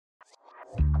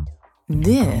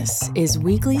This is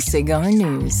Weekly Cigar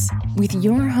News with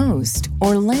your host,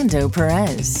 Orlando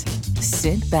Perez.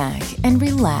 Sit back and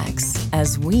relax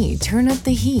as we turn up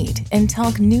the heat and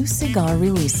talk new cigar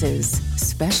releases,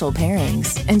 special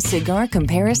pairings, and cigar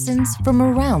comparisons from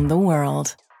around the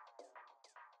world.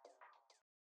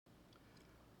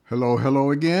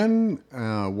 Hello again.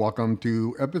 Welcome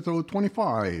to episode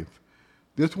 25.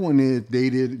 This one is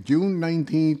dated June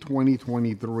 19,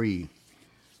 2023.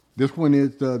 This one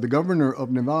is the governor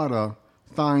of Nevada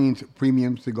signs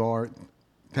premium cigar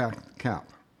tax cap.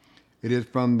 It is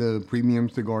from the Premium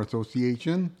Cigar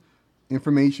Association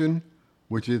information,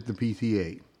 which is the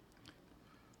PCA.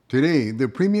 Today, the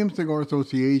Premium Cigar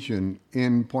Association,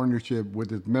 in partnership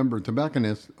with its member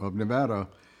tobacconists of Nevada,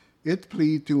 is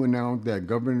pleased to announce that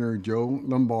Governor Joe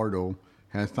Lombardo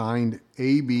has signed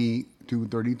AB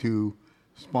 232,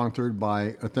 sponsored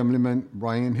by Assemblyman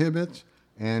Brian Hibbets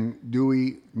and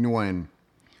Dewey Nguyen,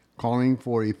 calling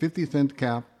for a 50-cent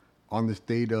cap on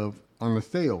the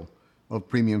sale of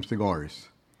premium cigars.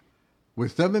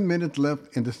 With 7 minutes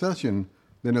left in the session,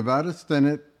 the Nevada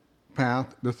Senate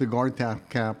passed the cigar tax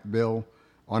cap bill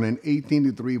on an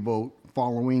 18-3 vote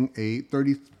following a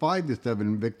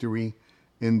 35-7 victory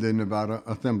in the Nevada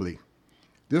Assembly.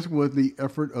 This was the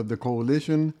effort of the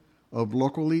coalition of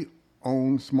locally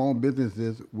owned small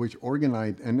businesses which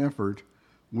organized an effort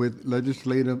with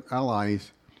legislative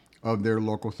allies of their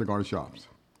local cigar shops.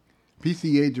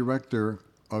 PCA Director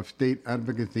of State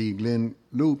Advocacy Glenn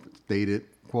Loop stated,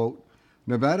 quote,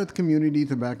 Nevada's community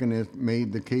tobacconists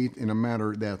made the case in a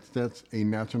manner that sets a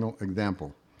national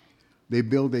example. They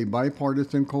built a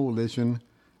bipartisan coalition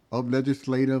of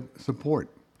legislative support,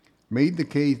 made the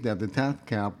case that the tax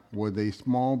cap was a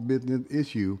small business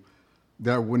issue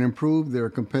that would improve their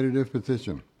competitive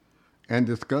position, and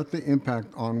discussed the impact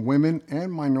on women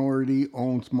and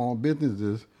minority-owned small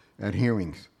businesses at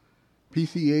hearings.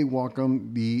 PCA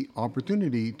welcomed the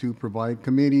opportunity to provide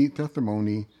committee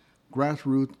testimony,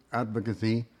 grassroots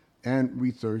advocacy, and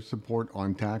research support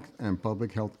on tax and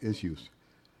public health issues.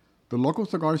 The local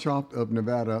cigar shops of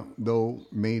Nevada, though,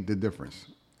 made the difference,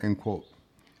 end quote.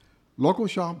 Local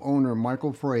shop owner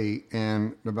Michael Frey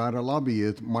and Nevada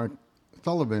lobbyist Mark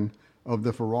Sullivan of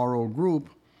the Ferraro Group,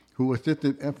 who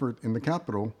assisted effort in the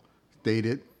Capitol,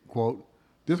 stated, quote,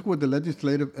 this was the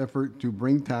legislative effort to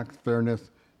bring tax fairness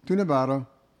to Nevada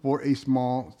for a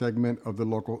small segment of the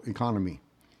local economy.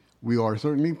 We are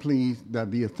certainly pleased that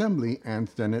the Assembly and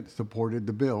Senate supported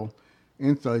the bill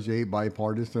in such a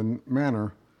bipartisan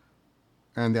manner,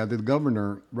 and that the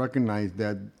governor recognized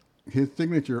that his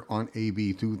signature on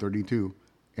AB 232,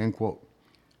 end quote.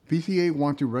 PCA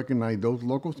wants to recognize those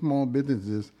local small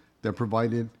businesses that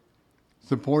provided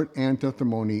support and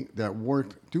testimony that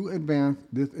worked to advance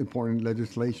this important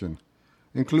legislation,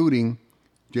 including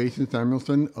Jason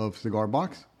Samuelson of Cigar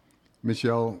Box,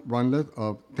 Michelle Runleth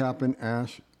of Tap and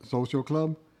Ash Social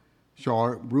Club,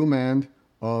 Char Brumand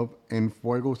of En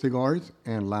Fuego Cigars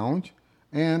and Lounge,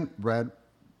 and Brad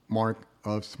Mark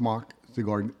of Smock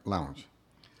Cigar Lounge.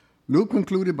 Luke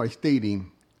concluded by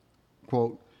stating,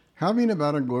 quote, having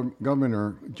Nevada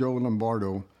Governor Joe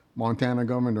Lombardo, Montana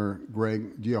Governor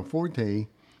Greg Gianforte,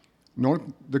 North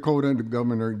Dakota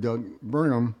Governor Doug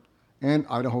Burnham, and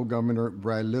Idaho Governor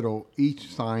Brad Little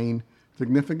each sign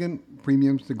significant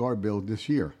premium cigar bills this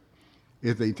year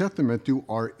is a testament to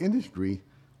our industry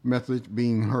message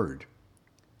being heard.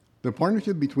 The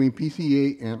partnership between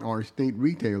PCA and our state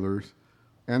retailers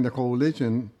and the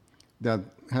coalition that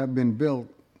have been built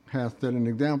has set an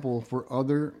example for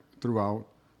others throughout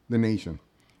the nation,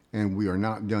 and we are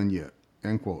not done yet,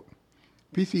 end quote.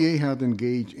 PCA has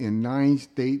engaged in 9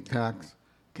 state tax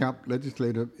cap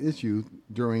legislative issues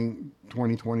during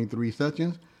 2023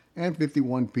 sessions and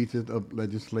 51 pieces of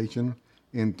legislation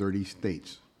in 30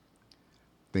 states.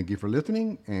 Thank you for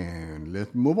listening, and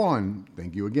let's move on.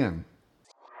 Thank you again.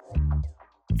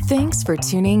 Thanks for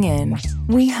tuning in.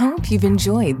 We hope you've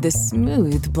enjoyed this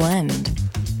smooth blend.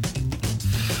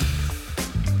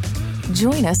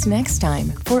 Join us next time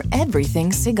for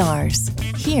Everything Cigars,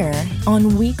 here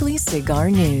on Weekly Cigar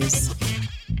News.